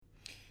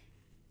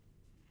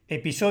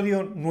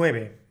Episodio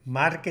 9.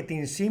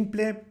 Marketing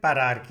simple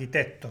para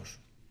arquitectos.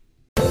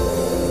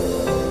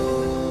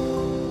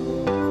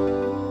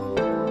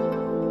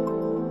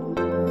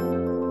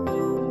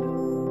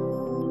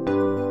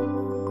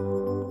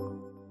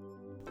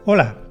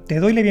 Hola,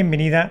 te doy la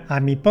bienvenida a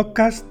mi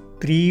podcast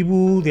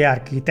Tribu de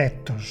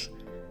Arquitectos.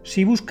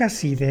 Si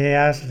buscas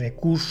ideas,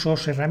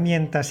 recursos,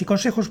 herramientas y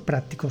consejos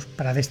prácticos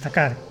para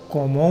destacar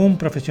como un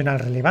profesional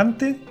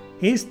relevante,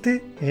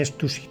 este es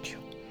tu sitio.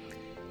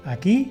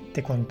 Aquí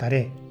te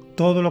contaré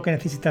todo lo que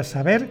necesitas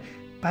saber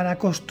para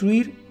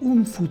construir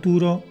un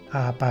futuro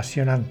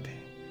apasionante.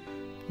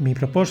 Mi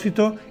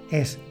propósito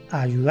es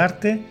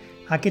ayudarte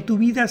a que tu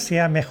vida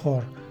sea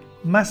mejor,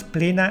 más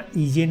plena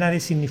y llena de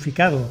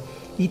significado,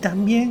 y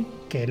también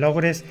que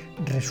logres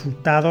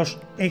resultados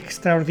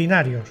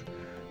extraordinarios.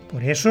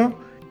 Por eso,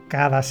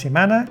 cada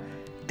semana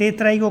te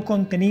traigo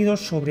contenidos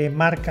sobre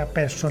marca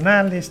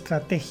personal,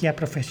 estrategia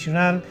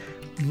profesional,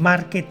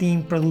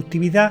 marketing,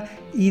 productividad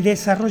y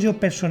desarrollo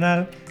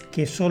personal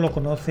que solo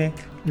conocen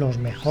los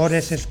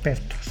mejores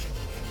expertos.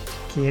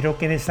 Quiero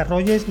que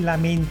desarrolles la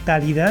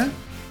mentalidad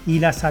y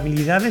las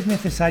habilidades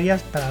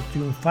necesarias para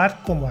triunfar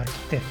como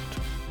arquitecto.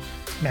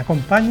 ¿Me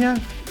acompaña?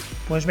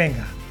 Pues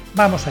venga,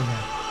 vamos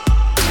allá.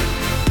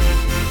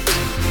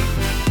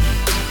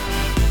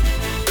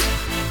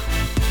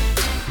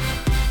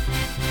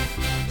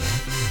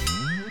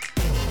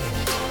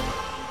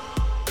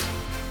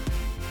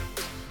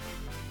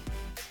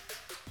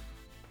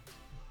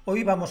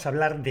 Hoy vamos a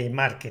hablar de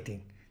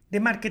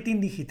marketing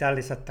digital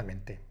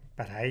exactamente.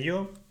 Para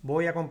ello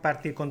voy a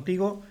compartir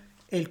contigo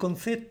el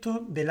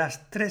concepto de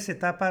las 3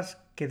 etapas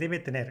que debe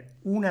tener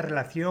una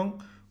relación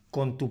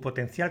con tu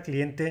potencial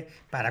cliente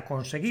para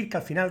conseguir que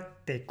al final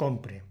te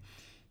compre.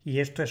 Y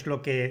esto es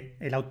lo que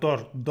el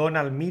autor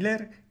Donald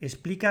Miller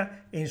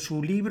explica en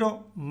su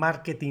libro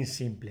Marketing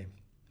Simple.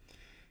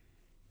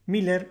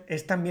 Miller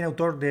es también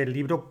autor del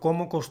libro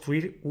Cómo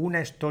construir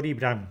una Story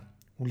Brand.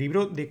 Un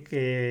libro del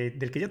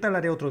que ya te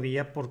hablaré otro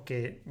día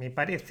porque me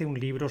parece un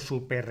libro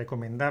súper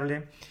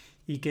recomendable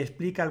y que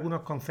explica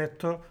algunos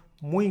conceptos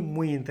muy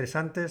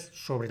interesantes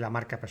sobre la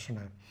marca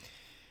personal.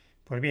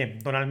 Pues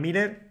bien, Donald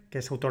Miller, que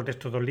es autor de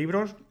estos 2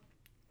 libros,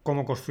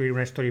 Cómo construir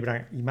una Story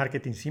Brand y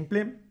Marketing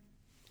Simple,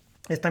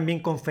 es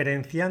también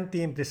conferenciante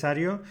y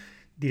empresario,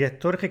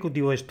 director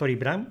ejecutivo de Story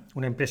Brand,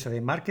 una empresa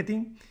de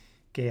marketing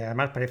que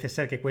además parece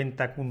ser que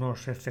cuenta con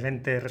unos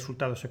excelentes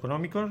resultados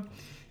económicos.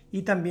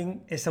 Y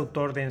también es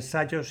autor de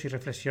ensayos y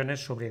reflexiones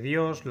sobre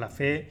Dios, la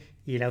fe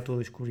y el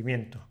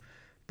autodescubrimiento.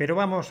 Pero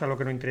vamos a lo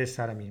que nos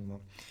interesa ahora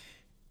mismo.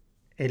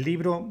 El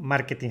libro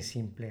Marketing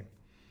Simple.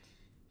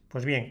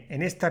 Pues bien,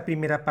 en esta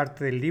primera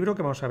parte del libro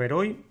que vamos a ver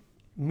hoy,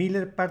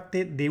 Miller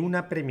parte de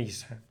una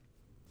premisa.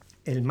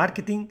 El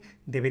marketing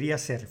debería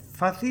ser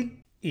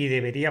fácil y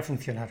debería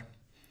funcionar.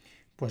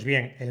 Pues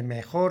bien, el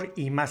mejor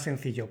y más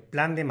sencillo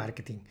plan de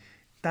marketing,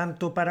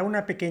 tanto para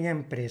una pequeña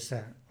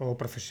empresa o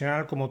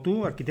profesional como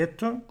tú,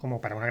 arquitecto,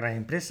 como para una gran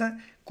empresa,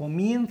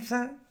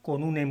 comienza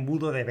con un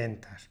embudo de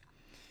ventas.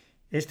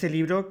 Este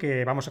libro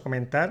que vamos a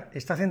comentar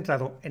está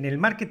centrado en el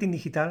marketing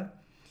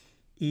digital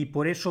y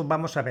por eso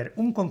vamos a ver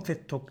un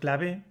concepto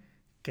clave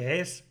que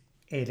es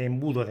el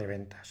embudo de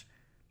ventas.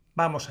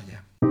 Vamos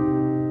allá.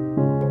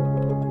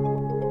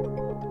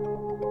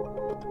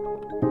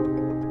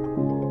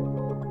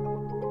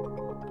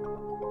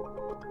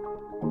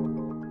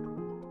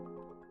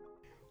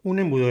 Un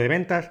embudo de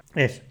ventas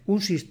es un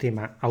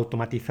sistema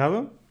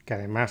automatizado, que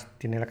además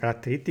tiene la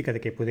característica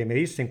de que puede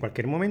medirse en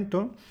cualquier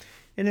momento,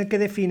 en el que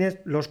defines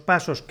los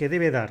pasos que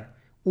debe dar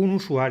un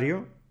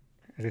usuario,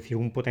 es decir,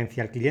 un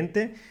potencial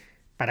cliente,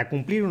 para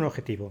cumplir un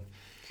objetivo.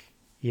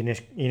 Y en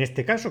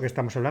este caso, que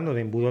estamos hablando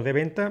de embudo de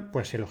venta,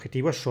 pues el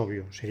objetivo es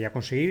obvio, sería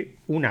conseguir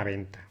una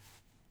venta.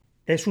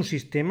 Es un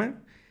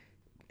sistema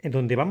en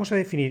donde vamos a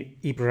definir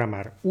y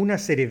programar una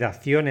serie de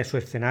acciones o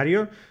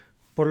escenarios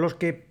por los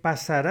que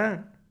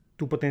pasará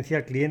tu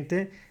potencial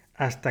cliente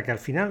hasta que al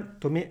final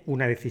tome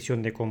una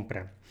decisión de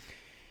compra.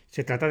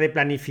 Se trata de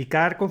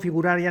planificar,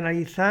 configurar y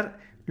analizar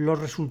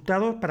los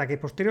resultados para que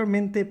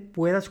posteriormente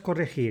puedas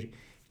corregir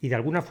y de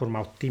alguna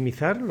forma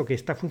optimizar lo que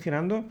está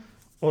funcionando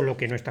o lo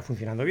que no está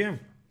funcionando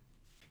bien.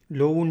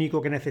 Lo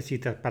único que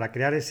necesitas para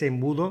crear ese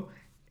embudo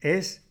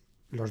es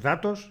los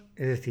datos,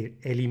 es decir,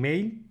 el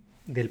email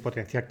del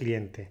potencial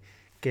cliente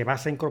que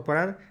vas a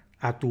incorporar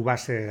a tu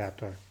base de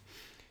datos.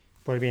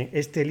 Pues bien,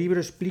 este libro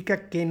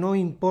explica que no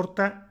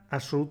importa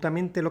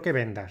absolutamente lo que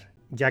vendas,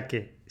 ya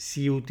que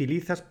si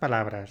utilizas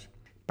palabras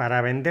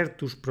para vender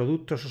tus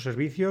productos o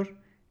servicios,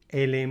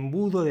 el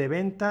embudo de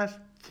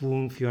ventas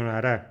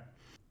funcionará.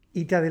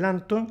 Y te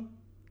adelanto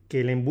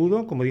que el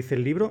embudo, como dice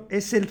el libro,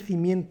 es el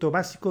cimiento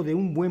básico de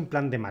un buen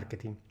plan de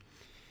marketing.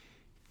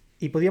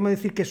 Y podríamos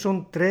decir que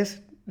son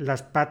 3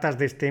 las patas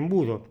de este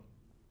embudo.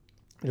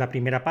 La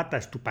primera pata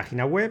es tu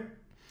página web.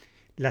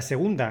 La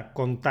segunda,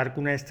 contar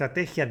con una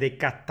estrategia de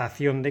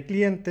captación de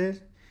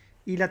clientes.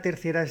 Y la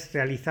tercera es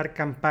realizar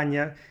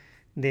campañas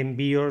de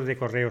envíos de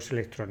correos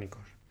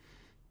electrónicos.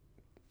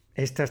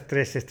 Estas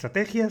 3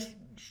 estrategias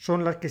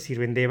son las que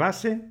sirven de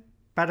base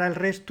para el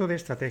resto de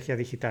estrategias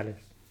digitales.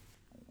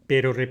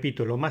 Pero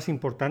repito, lo más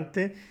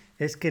importante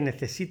es que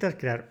necesitas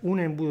crear un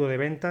embudo de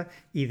venta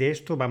y de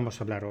esto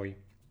vamos a hablar hoy.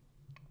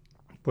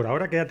 Por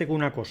ahora quédate con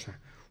una cosa.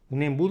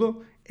 Un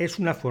embudo es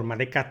una forma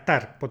de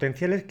captar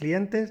potenciales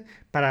clientes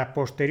para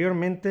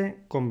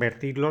posteriormente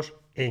convertirlos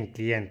en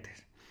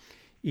clientes.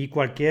 Y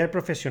cualquier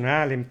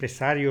profesional,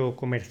 empresario,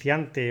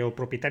 comerciante o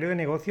propietario de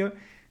negocio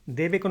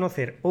debe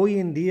conocer hoy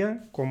en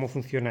día cómo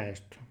funciona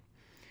esto.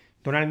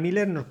 Donald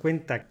Miller nos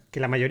cuenta que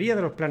la mayoría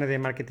de los planes de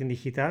marketing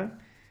digital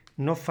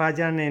no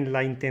fallan en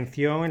la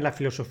intención, en la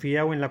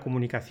filosofía o en la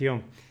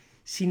comunicación,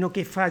 sino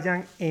que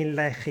fallan en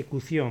la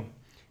ejecución.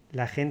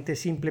 La gente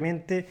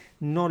simplemente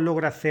no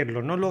logra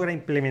hacerlo, no logra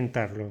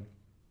implementarlo.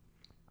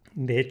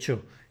 De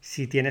hecho,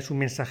 si tienes un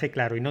mensaje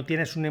claro y no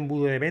tienes un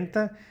embudo de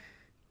venta,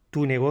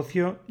 tu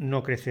negocio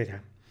no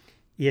crecerá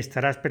y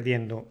estarás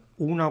perdiendo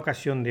una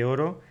ocasión de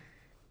oro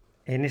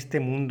en este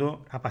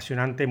mundo,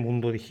 apasionante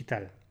mundo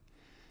digital.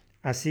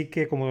 Así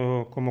que,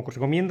 como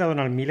recomienda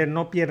Donald Miller,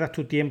 no pierdas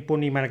tu tiempo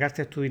ni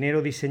malgastes tu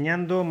dinero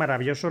diseñando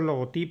maravillosos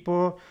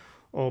logotipos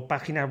o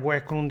páginas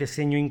web con un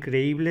diseño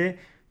increíble,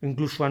 o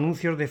incluso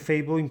anuncios de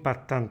Facebook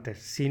impactantes.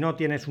 Si no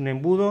tienes un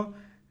embudo,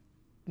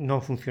 no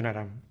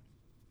funcionarán.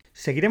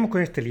 Seguiremos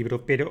con este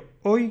libro, pero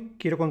hoy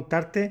quiero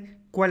contarte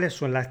cuáles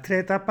son las 3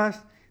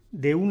 etapas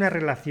de una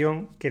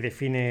relación que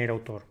define el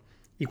autor.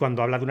 Y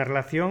cuando habla de una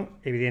relación,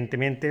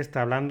 evidentemente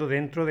está hablando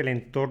dentro del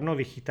entorno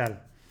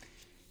digital.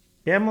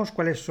 Veamos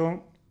cuáles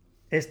son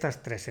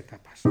estas 3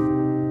 etapas.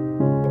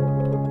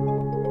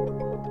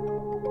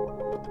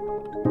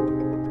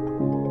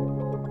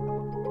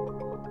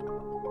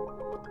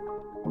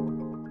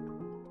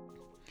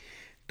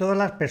 Todas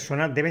las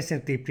personas deben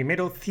sentir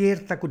primero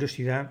cierta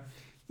curiosidad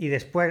y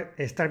después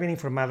estar bien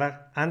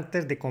informadas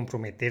antes de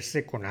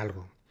comprometerse con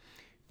algo.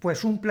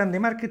 Pues un plan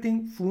de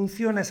marketing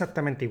funciona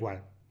exactamente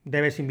igual.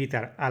 Debes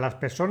invitar a las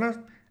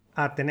personas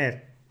a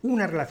tener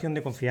una relación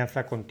de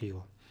confianza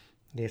contigo.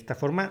 De esta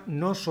forma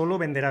no solo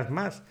venderás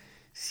más,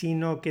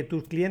 sino que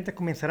tus clientes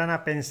comenzarán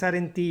a pensar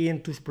en ti y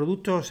en tus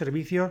productos o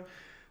servicios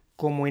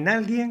como en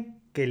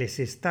alguien que les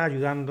está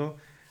ayudando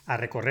a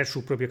recorrer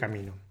su propio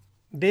camino.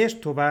 De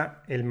esto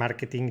va el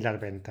marketing y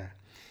las ventas.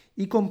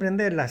 Y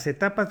comprender las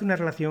etapas de una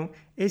relación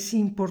es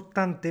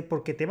importante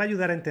porque te va a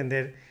ayudar a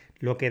entender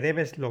lo que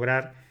debes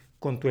lograr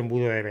con tu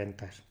embudo de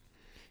ventas.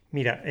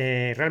 Mira,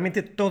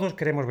 realmente todos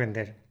queremos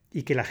vender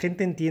y que la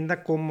gente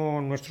entienda cómo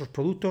nuestros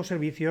productos o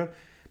servicios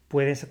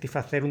pueden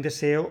satisfacer un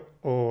deseo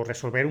o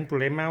resolver un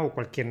problema o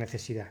cualquier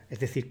necesidad, es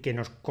decir, que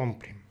nos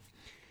compren.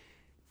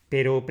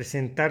 Pero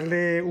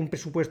presentarle un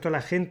presupuesto a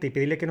la gente y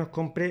pedirle que nos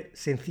compre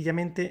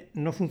sencillamente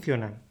no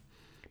funciona.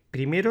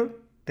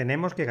 Primero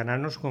tenemos que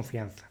ganarnos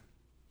confianza.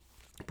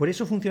 Por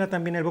eso funciona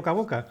también el boca a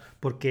boca,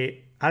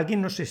 porque alguien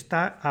nos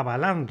está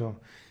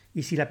avalando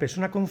y si la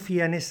persona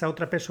confía en esa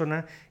otra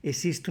persona,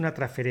 existe una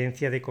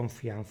transferencia de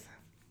confianza.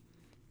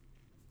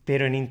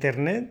 Pero en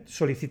Internet,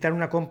 solicitar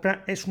una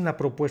compra es una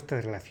propuesta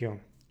de relación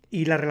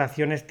y las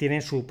relaciones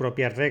tienen sus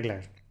propias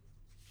reglas.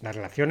 Las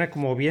relaciones,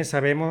 como bien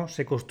sabemos,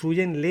 se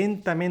construyen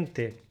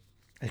lentamente.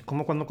 Es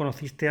como cuando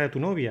conociste a tu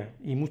novia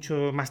y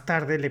mucho más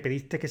tarde le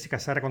pediste que se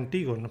casara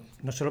contigo.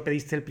 No se lo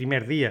pediste el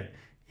primer día.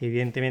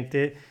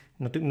 Evidentemente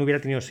no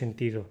hubiera tenido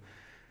sentido.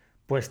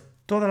 Pues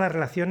todas las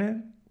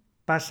relaciones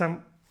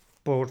pasan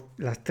por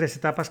las 3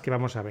 etapas que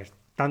vamos a ver.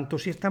 Tanto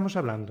si estamos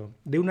hablando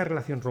de una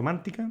relación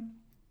romántica,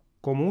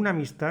 como una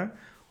amistad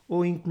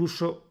o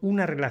incluso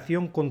una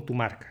relación con tu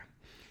marca.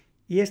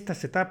 Y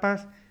estas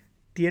etapas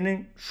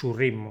tienen su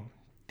ritmo,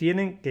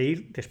 tienen que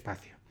ir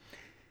despacio.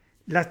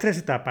 Las 3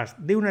 etapas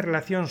de una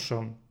relación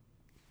son: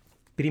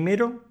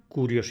 primero,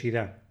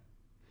 curiosidad;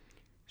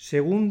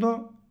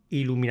 segundo,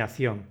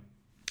 iluminación.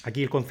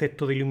 Aquí el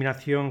concepto de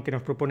iluminación que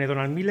nos propone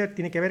Donald Miller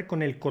tiene que ver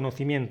con el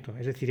conocimiento,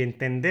 es decir,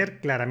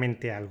 entender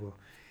claramente algo.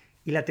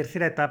 Y la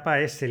tercera etapa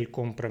es el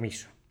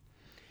compromiso.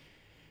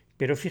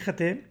 Pero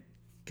fíjate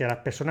que a las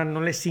personas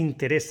no les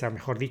interesa,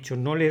 mejor dicho,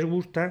 no les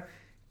gusta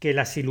que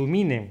las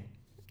iluminen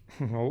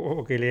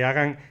o que le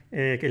hagan,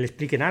 que le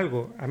expliquen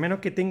algo, a menos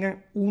que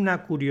tengan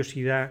una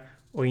curiosidad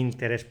o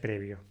interés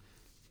previo.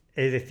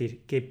 Es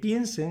decir, que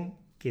piensen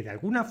que de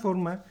alguna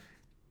forma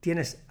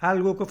tienes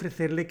algo que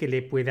ofrecerle que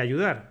le puede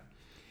ayudar.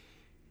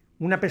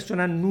 Una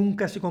persona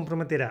nunca se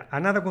comprometerá a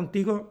nada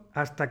contigo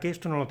hasta que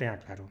esto no lo tenga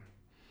claro.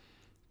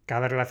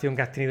 Cada relación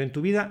que has tenido en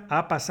tu vida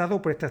ha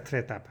pasado por estas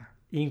 3 etapas,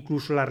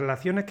 incluso las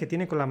relaciones que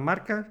tienes con las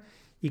marcas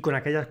y con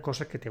aquellas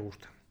cosas que te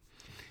gustan.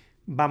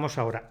 Vamos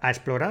ahora a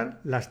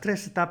explorar las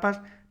 3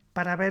 etapas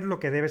para ver lo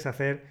que debes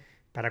hacer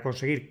para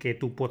conseguir que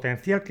tu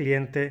potencial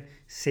cliente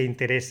se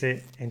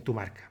interese en tu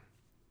marca.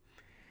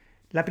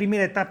 La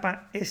primera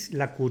etapa es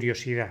la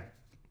curiosidad.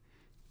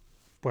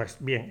 Pues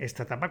bien,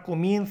 esta etapa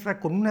comienza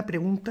con una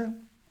pregunta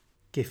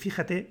que,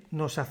 fíjate,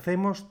 nos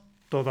hacemos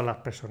todas las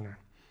personas.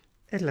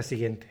 Es la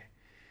siguiente: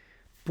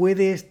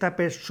 ¿puede esta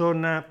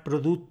persona,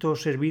 producto o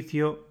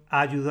servicio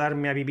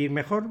ayudarme a vivir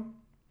mejor?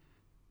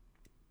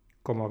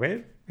 Como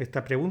ves,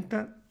 esta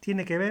pregunta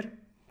tiene que ver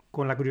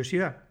con la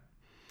curiosidad.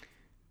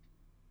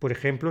 Por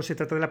ejemplo, se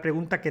trata de la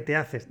pregunta que te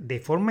haces de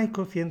forma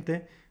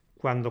inconsciente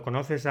cuando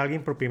conoces a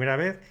alguien por primera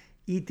vez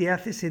y te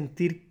hace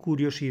sentir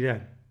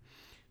curiosidad.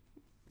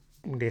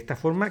 De esta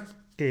forma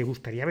te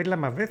gustaría verla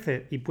más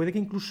veces y puede que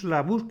incluso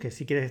la busques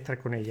si quieres estar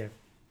con ella.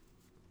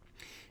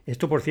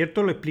 Esto, por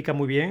cierto, lo explica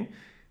muy bien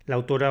la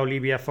autora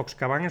Olivia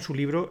Fox-Cavant en su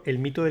libro El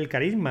mito del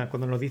carisma,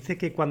 cuando nos dice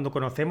que cuando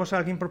conocemos a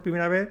alguien por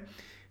primera vez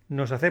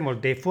nos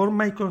hacemos de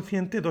forma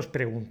inconsciente dos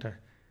preguntas.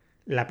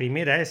 La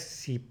primera es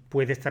si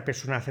puede esta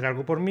persona hacer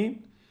algo por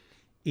mí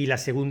y la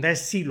segunda es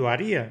si lo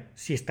haría,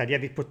 si estaría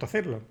dispuesto a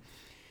hacerlo.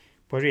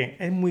 Pues bien,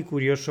 es muy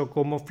curioso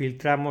cómo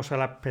filtramos a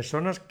las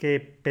personas que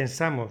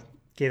pensamos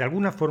que de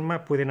alguna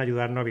forma pueden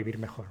ayudarnos a vivir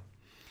mejor.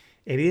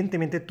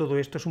 Evidentemente todo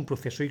esto es un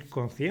proceso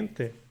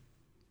inconsciente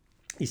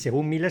y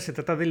según Miller se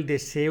trata del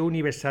deseo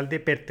universal de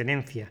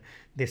pertenencia,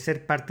 de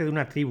ser parte de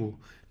una tribu.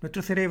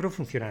 Nuestro cerebro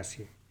funciona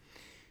así.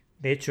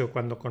 De hecho,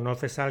 cuando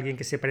conoces a alguien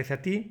que se parece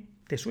a ti,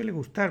 te suele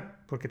gustar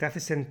porque te hace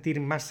sentir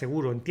más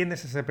seguro,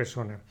 entiendes a esa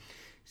persona.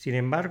 Sin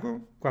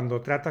embargo,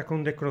 cuando tratas con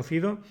un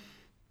desconocido,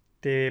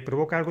 te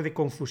provoca algo de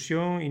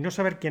confusión y no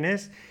saber quién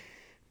es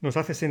nos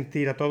hace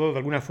sentir a todos de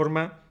alguna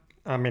forma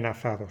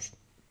amenazados.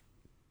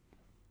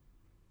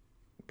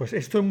 Pues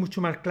esto es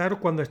mucho más claro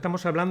cuando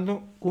estamos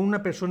hablando con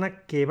una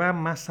persona que va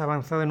más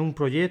avanzada en un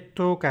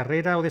proyecto,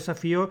 carrera o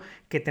desafío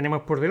que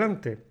tenemos por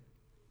delante.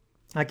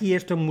 Aquí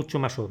esto es mucho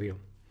más obvio.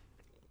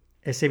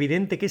 Es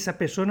evidente que esa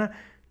persona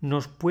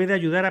nos puede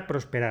ayudar a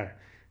prosperar,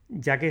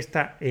 ya que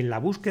está en la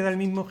búsqueda del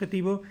mismo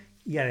objetivo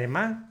y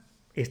además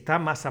está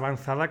más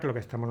avanzada que lo que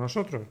estamos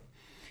nosotros.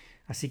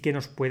 Así que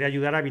nos puede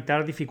ayudar a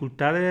evitar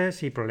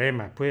dificultades y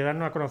problemas, puede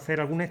darnos a conocer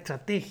alguna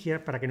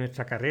estrategia para que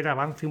nuestra carrera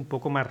avance un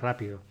poco más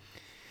rápido.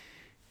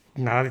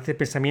 Nada de este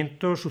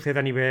pensamiento sucede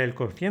a nivel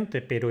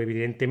consciente, pero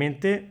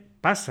evidentemente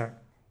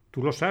pasa.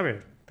 Tú lo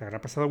sabes, te habrá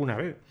pasado alguna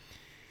vez.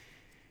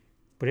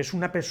 Pero es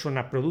una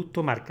persona,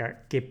 producto,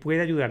 marca que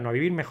puede ayudarnos a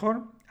vivir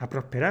mejor, a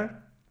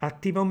prosperar,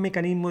 activa un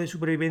mecanismo de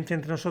supervivencia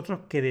entre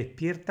nosotros que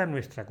despierta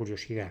nuestra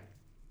curiosidad.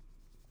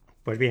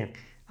 Pues bien,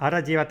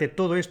 ahora llévate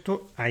todo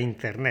esto a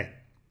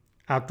Internet,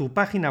 a tu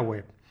página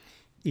web,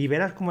 y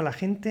verás cómo la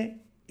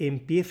gente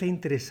empieza a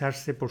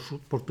interesarse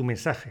por tu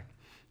mensaje.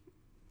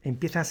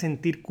 Empieza a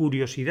sentir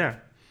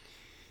curiosidad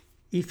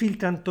y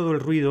filtran todo el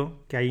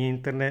ruido que hay en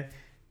Internet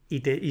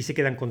y se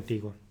quedan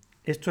contigo.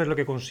 Esto es lo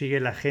que consigue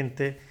la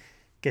gente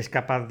que es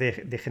capaz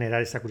de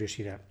generar esa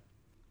curiosidad.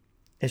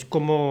 Es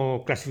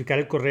como clasificar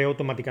el correo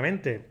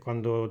automáticamente.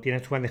 Cuando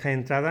tienes tu bandeja de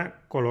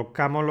entrada,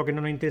 colocamos lo que no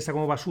nos interesa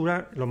como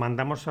basura, lo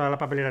mandamos a la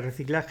papelera de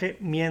reciclaje,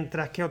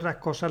 mientras que otras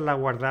cosas las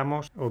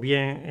guardamos o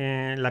bien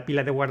en la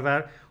pila de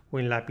guardar o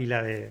en la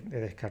pila de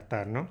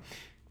descartar, ¿no?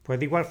 Pues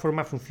de igual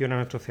forma funciona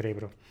nuestro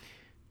cerebro.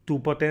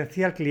 Tu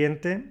potencial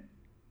cliente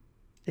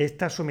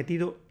está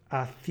sometido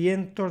a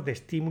cientos de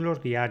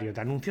estímulos diarios,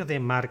 de anuncios de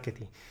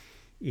marketing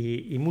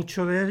y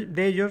muchos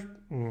de ellos,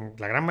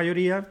 la gran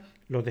mayoría,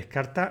 los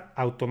descarta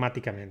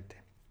automáticamente.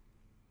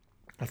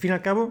 Al fin y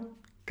al cabo,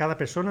 cada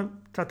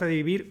persona trata de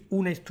vivir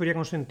una historia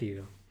con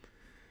sentido.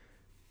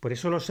 Por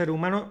eso los seres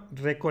humanos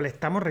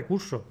recolectamos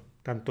recursos,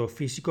 tanto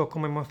físicos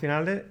como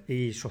emocionales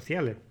y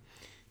sociales.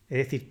 Es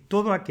decir,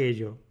 todo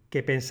aquello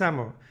que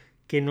pensamos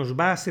que nos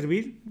va a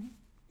servir,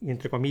 y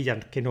entre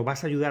comillas, que nos va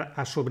a ayudar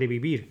a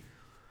sobrevivir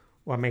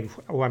o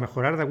a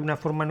mejorar de alguna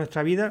forma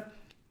nuestra vida,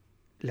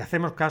 le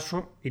hacemos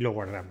caso y lo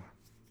guardamos.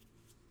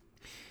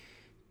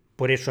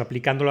 Por eso,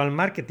 aplicándolo al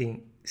marketing,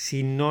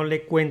 si no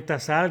le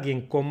cuentas a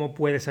alguien cómo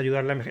puedes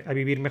ayudarle a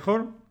vivir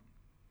mejor,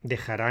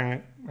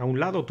 dejarán a un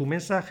lado tu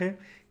mensaje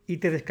y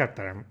te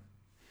descartarán.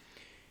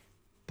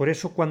 Por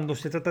eso, cuando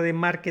se trata de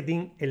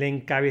marketing, el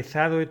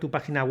encabezado de tu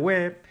página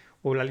web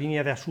o la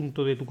línea de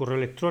asunto de tu correo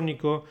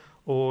electrónico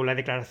o la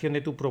declaración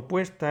de tu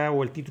propuesta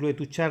o el título de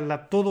tu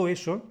charla, todo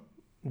eso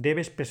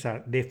debe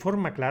expresar de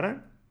forma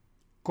clara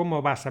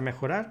cómo vas a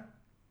mejorar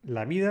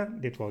la vida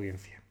de tu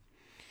audiencia.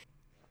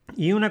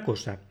 Y una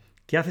cosa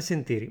que hace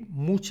sentir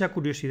mucha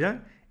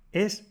curiosidad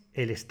es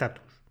el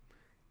estatus.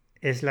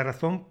 Es la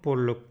razón por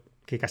la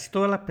que casi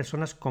todas las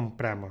personas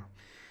compramos.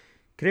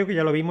 Creo que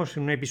ya lo vimos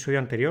en un episodio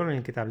anterior en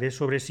el que te hablé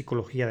sobre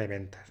psicología de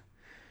ventas.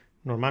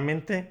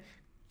 Normalmente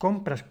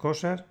compras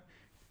cosas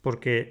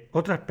porque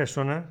otras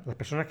personas, las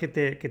personas que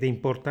te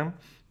importan,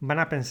 van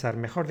a pensar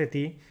mejor de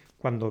ti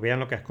cuando vean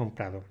lo que has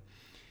comprado.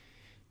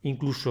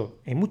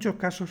 Incluso, en muchos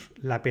casos,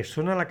 la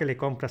persona a la que le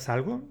compras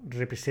algo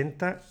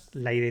representa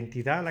la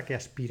identidad a la que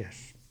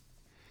aspiras.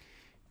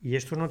 Y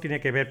esto no tiene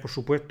que ver, por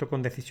supuesto,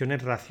 con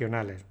decisiones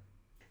racionales.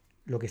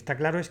 Lo que está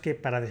claro es que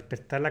para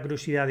despertar la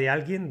curiosidad de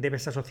alguien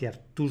debes asociar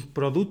tus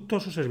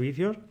productos o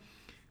servicios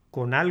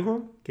con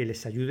algo que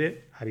les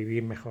ayude a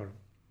vivir mejor.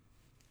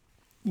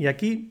 Y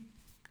aquí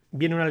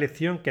viene una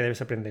lección que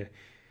debes aprender.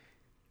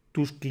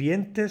 Tus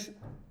clientes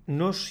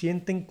no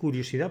sienten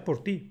curiosidad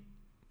por ti.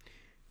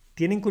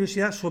 Tienen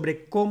curiosidad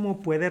sobre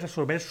cómo puedes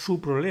resolver su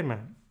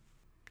problema.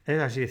 Es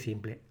así de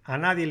simple. A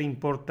nadie le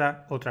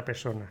importa otra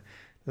persona.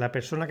 La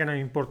persona que nos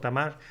importa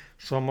más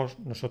somos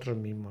nosotros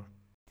mismos.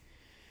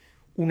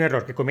 Un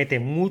error que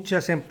cometen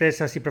muchas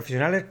empresas y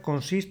profesionales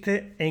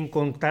consiste en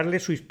contarle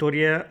su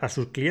historia a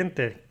sus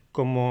clientes,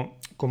 como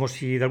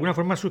si de alguna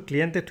forma sus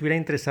clientes estuvieran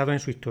interesados en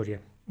su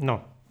historia.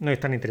 No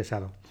están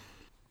interesados.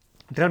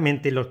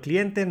 Realmente los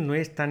clientes no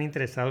están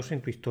interesados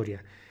en tu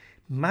historia,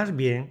 más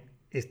bien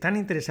están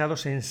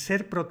interesados en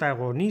ser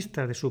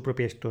protagonistas de su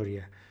propia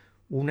historia,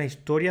 una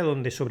historia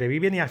donde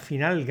sobreviven y al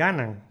final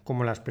ganan,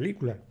 como las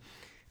películas.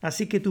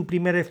 Así que tu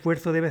primer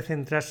esfuerzo debe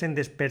centrarse en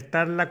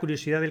despertar la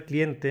curiosidad del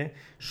cliente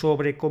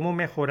sobre cómo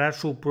mejorar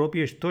su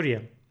propia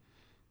historia.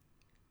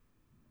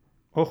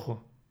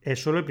 Ojo,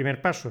 es solo el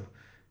primer paso,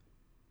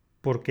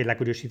 porque la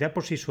curiosidad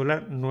por sí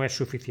sola no es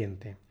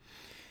suficiente.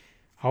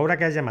 Ahora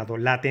que has llamado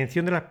la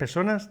atención de las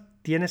personas,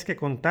 tienes que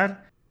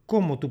contar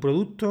cómo tu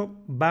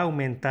producto va a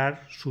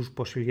aumentar sus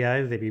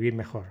posibilidades de vivir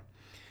mejor.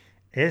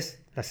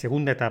 Es la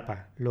segunda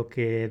etapa, lo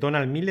que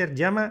Donald Miller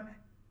llama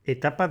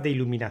etapa de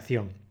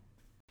iluminación.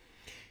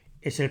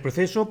 Es el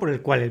proceso por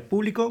el cual el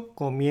público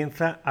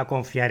comienza a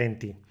confiar en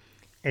ti.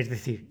 Es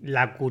decir,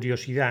 la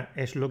curiosidad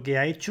es lo que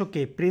ha hecho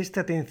que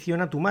preste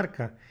atención a tu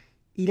marca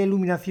y la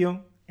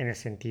iluminación, en el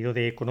sentido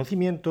de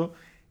conocimiento,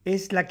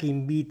 es la que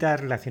invita a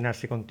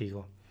relacionarse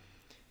contigo.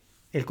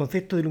 El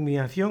concepto de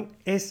iluminación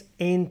es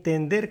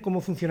entender cómo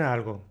funciona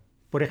algo.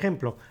 Por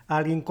ejemplo,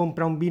 alguien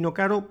compra un vino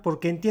caro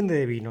porque entiende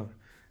de vino,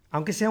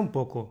 aunque sea un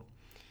poco.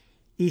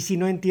 Y si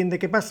no entiende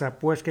qué pasa,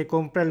 pues que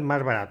compra el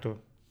más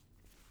barato.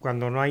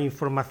 Cuando no hay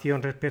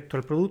información respecto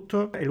al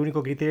producto, el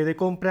único criterio de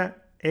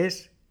compra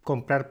es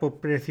comprar por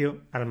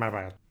precio al más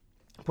barato.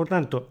 Por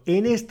tanto,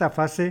 en esta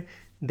fase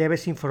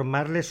debes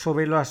informarles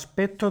sobre los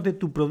aspectos de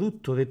tu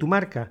producto, de tu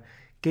marca,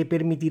 que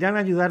permitirán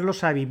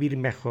ayudarlos a vivir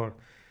mejor,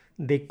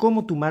 de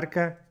cómo tu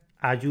marca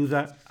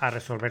ayuda a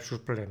resolver sus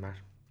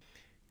problemas.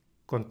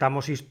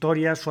 Contamos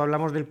historias o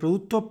hablamos del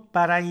producto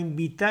para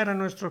invitar a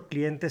nuestros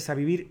clientes a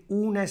vivir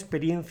una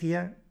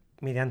experiencia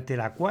mediante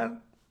la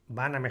cual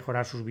van a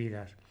mejorar sus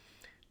vidas.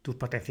 Tus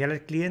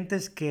potenciales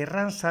clientes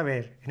querrán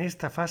saber en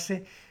esta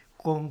fase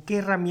con qué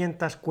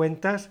herramientas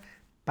cuentas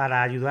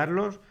para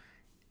ayudarlos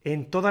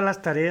en todas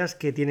las tareas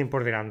que tienen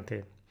por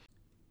delante.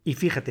 Y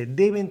fíjate,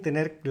 deben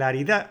tener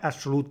claridad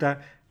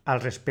absoluta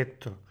al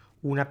respecto.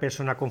 Una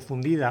persona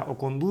confundida o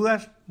con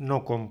dudas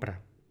no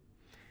compra.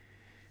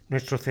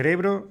 Nuestro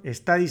cerebro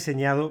está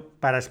diseñado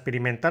para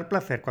experimentar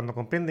placer cuando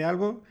comprende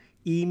algo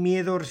y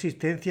miedo o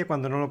resistencia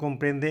cuando no lo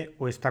comprende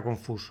o está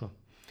confuso.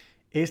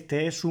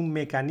 Este es un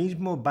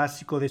mecanismo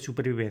básico de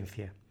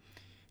supervivencia.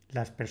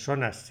 Las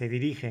personas se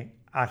dirigen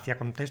hacia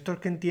contextos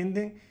que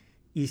entienden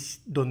y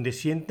donde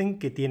sienten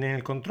que tienen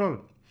el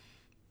control.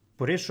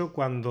 Por eso,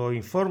 cuando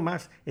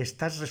informas,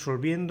 estás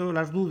resolviendo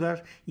las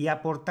dudas y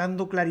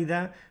aportando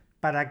claridad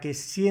para que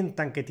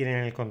sientan que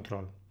tienen el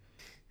control.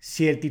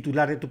 Si el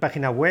titular de tu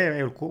página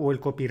web o el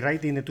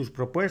copywriting de tus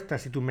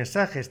propuestas y tus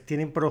mensajes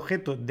tienen por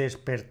objeto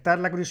despertar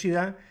la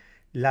curiosidad,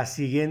 la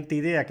siguiente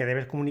idea que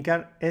debes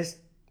comunicar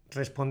es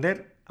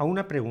responder a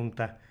una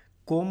pregunta.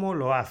 ¿Cómo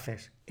lo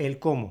haces? El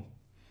cómo.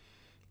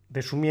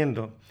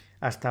 Resumiendo,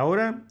 hasta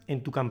ahora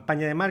en tu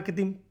campaña de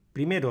marketing,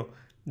 primero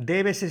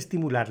debes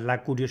estimular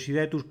la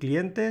curiosidad de tus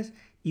clientes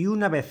y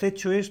una vez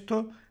hecho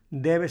esto,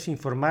 debes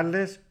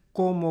informarles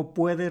cómo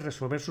puedes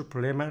resolver sus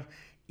problemas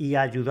y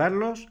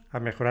ayudarlos a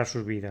mejorar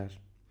sus vidas.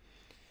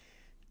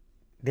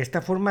 De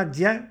esta forma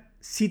ya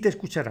sí te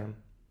escucharán.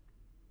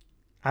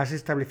 Has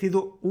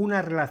establecido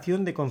una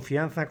relación de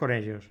confianza con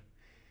ellos.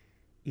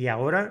 Y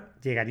ahora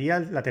llegaría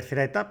la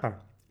tercera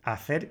etapa,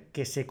 hacer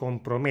que se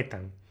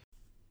comprometan.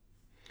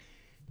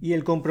 Y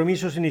el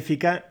compromiso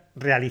significa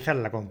realizar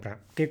la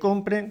compra, que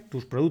compren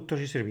tus productos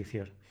y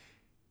servicios.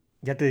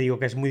 Ya te digo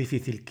que es muy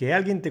difícil que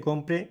alguien te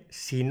compre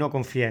si no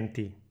confía en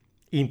ti.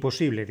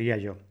 Imposible, diría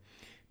yo.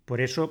 Por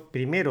eso,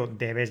 primero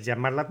debes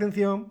llamar la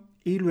atención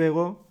y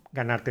luego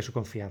ganarte su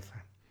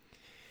confianza.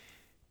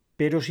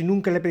 Pero si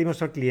nunca le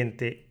pedimos al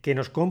cliente que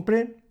nos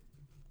compre,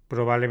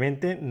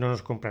 probablemente no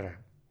nos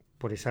comprará.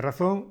 Por esa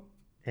razón,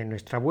 en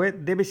nuestra web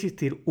debe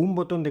existir un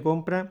botón de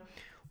compra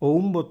o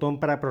un botón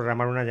para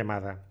programar una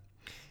llamada,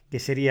 que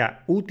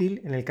sería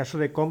útil en el caso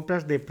de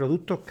compras de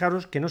productos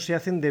caros que no se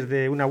hacen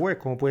desde una web,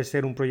 como puede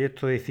ser un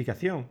proyecto de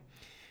edificación,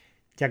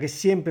 ya que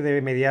siempre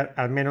debe mediar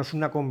al menos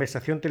una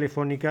conversación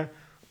telefónica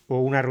o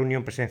una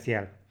reunión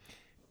presencial.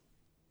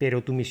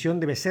 Pero tu misión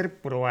debe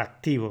ser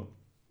proactivo.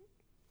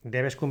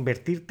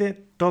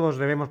 Todos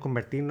debemos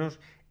convertirnos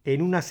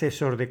en un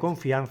asesor de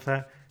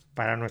confianza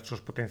para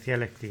nuestros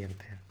potenciales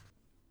clientes.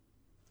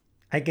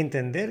 Hay que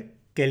entender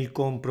que el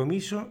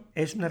compromiso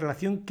es una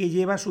relación que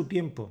lleva su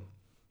tiempo,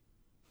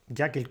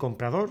 ya que el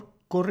comprador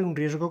corre un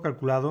riesgo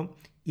calculado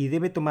y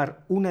debe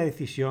tomar una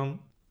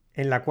decisión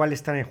en la cual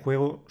están en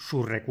juego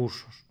sus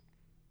recursos.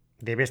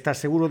 Debe estar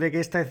seguro de que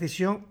esta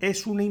decisión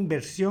es una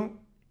inversión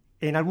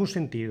en algún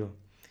sentido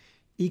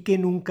y que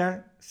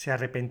nunca se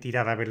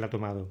arrepentirá de haberla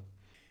tomado.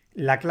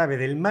 La clave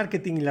del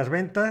marketing y las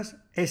ventas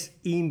es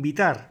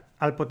invitar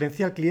al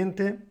potencial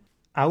cliente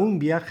a un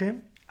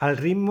viaje al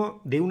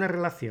ritmo de una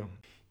relación.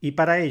 Y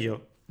para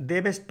ello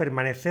debes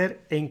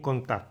permanecer en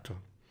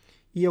contacto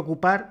y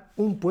ocupar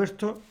un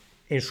puesto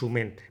en su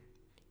mente.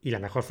 Y la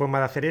mejor forma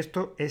de hacer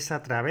esto es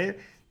a través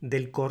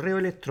del correo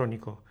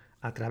electrónico,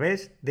 a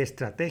través de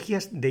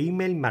estrategias de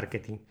email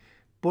marketing,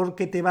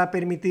 porque te va a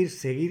permitir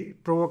seguir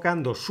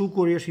provocando su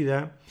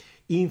curiosidad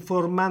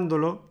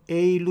informándolo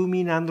e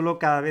iluminándolo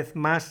cada vez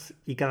más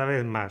y cada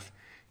vez más.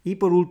 Y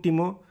por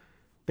último,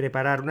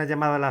 preparar una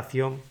llamada a la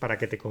acción para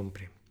que te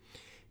compre.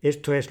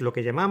 Esto es lo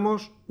que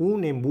llamamos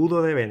un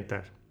embudo de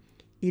ventas.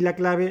 Y la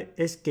clave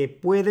es que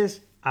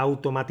puedes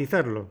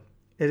automatizarlo.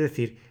 Es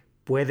decir,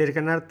 puedes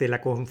ganarte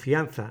la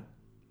confianza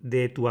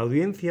de tu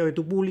audiencia o de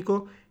tu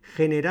público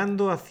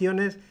generando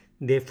acciones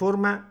de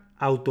forma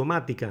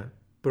automática,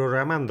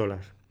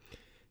 programándolas.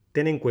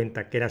 Ten en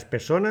cuenta que las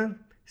personas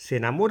se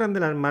enamoran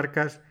de las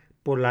marcas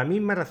por la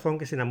misma razón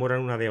que se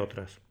enamoran una de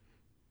otras,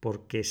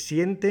 porque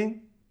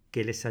sienten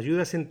que les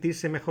ayuda a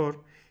sentirse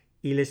mejor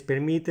y les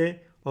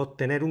permite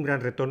obtener un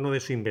gran retorno de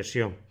su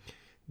inversión,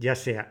 ya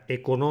sea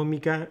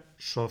económica,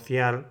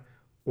 social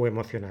o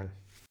emocional.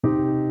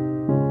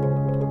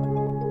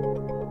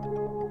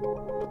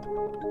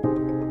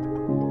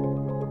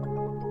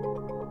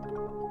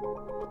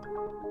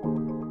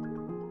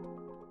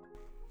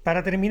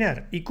 Para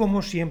terminar, y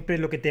como siempre,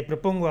 lo que te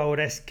propongo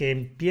ahora es que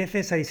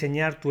empieces a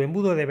diseñar tu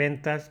embudo de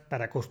ventas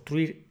para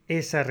construir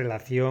esa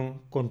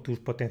relación con tus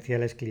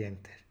potenciales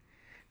clientes.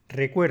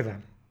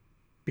 Recuerda,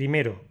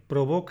 primero,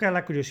 provoca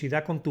la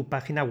curiosidad con tu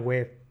página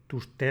web,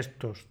 tus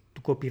textos,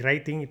 tu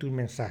copywriting y tus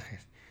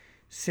mensajes.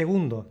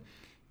 Segundo,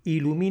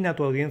 ilumina a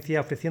tu audiencia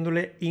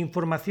ofreciéndole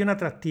información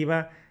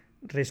atractiva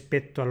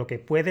respecto a lo que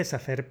puedes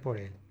hacer por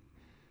él.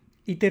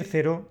 Y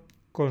tercero,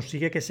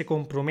 consigue que se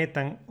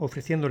comprometan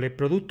ofreciéndole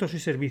productos y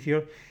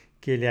servicios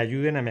que le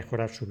ayuden a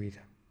mejorar su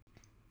vida.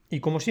 Y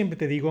como siempre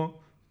te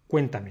digo,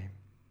 cuéntame.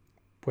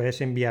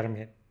 Puedes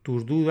enviarme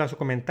tus dudas o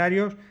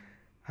comentarios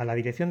a la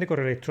dirección de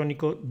correo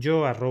electrónico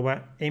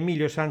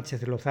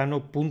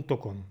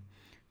yo@emiliosanchezlozano.com.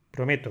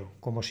 Prometo,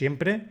 como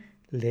siempre,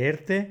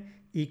 leerte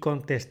y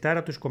contestar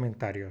a tus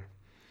comentarios.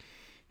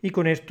 Y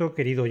con esto,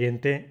 querido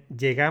oyente,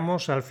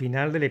 llegamos al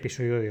final del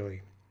episodio de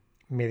hoy.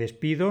 Me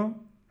despido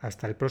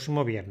hasta el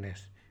próximo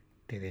viernes.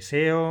 Te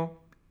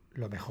deseo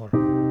lo mejor.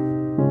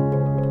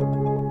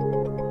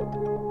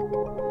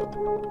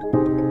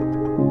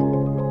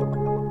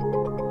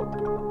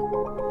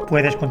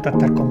 Puedes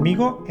contactar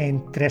conmigo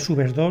en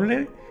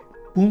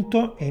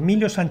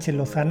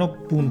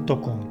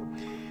www.emiliosanchezlozano.com.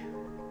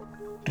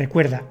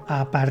 Recuerda,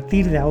 a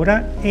partir de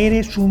ahora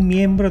eres un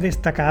miembro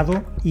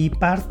destacado y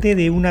parte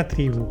de una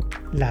tribu,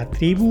 la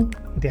tribu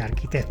de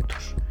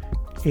arquitectos.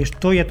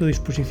 Estoy a tu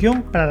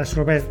disposición para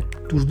resolver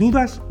tus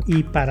dudas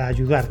y para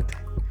ayudarte.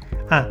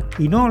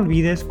 Y no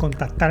olvides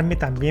contactarme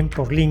también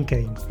por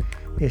LinkedIn.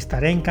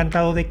 Estaré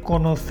encantado de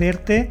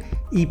conocerte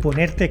y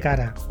ponerte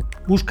cara.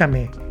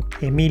 Búscame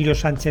Emilio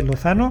Sánchez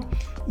Lozano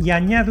y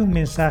añade un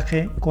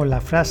mensaje con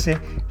la frase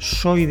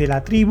 "Soy de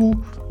la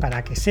tribu"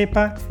 para que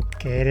sepa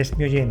que eres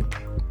mi oyente.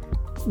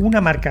 Una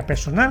marca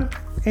personal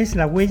es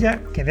la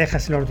huella que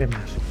dejas en los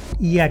demás.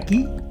 Y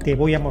aquí te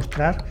voy a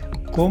mostrar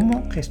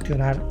cómo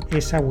gestionar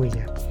esa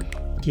huella.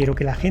 Quiero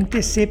que la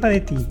gente sepa de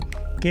ti,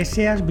 que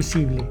seas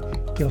visible,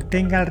 que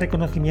obtenga el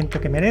reconocimiento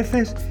que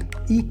mereces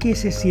y que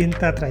se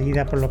sienta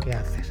atraída por lo que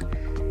haces.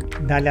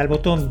 Dale al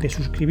botón de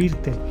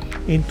suscribirte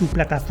en tu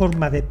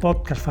plataforma de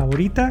podcast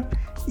favorita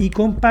y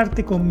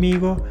comparte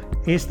conmigo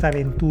esta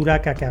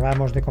aventura que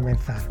acabamos de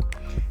comenzar.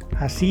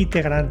 Así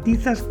te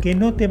garantizas que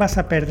no te vas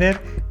a perder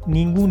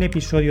ningún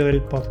episodio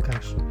del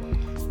podcast.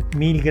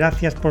 Mil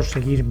gracias por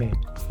seguirme.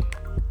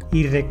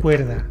 Y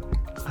recuerda,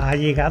 ha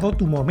llegado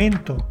tu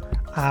momento.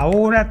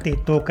 Ahora te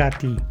toca a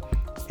ti.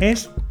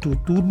 Es tu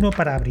turno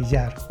para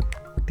brillar.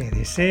 Te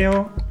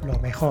deseo lo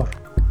mejor.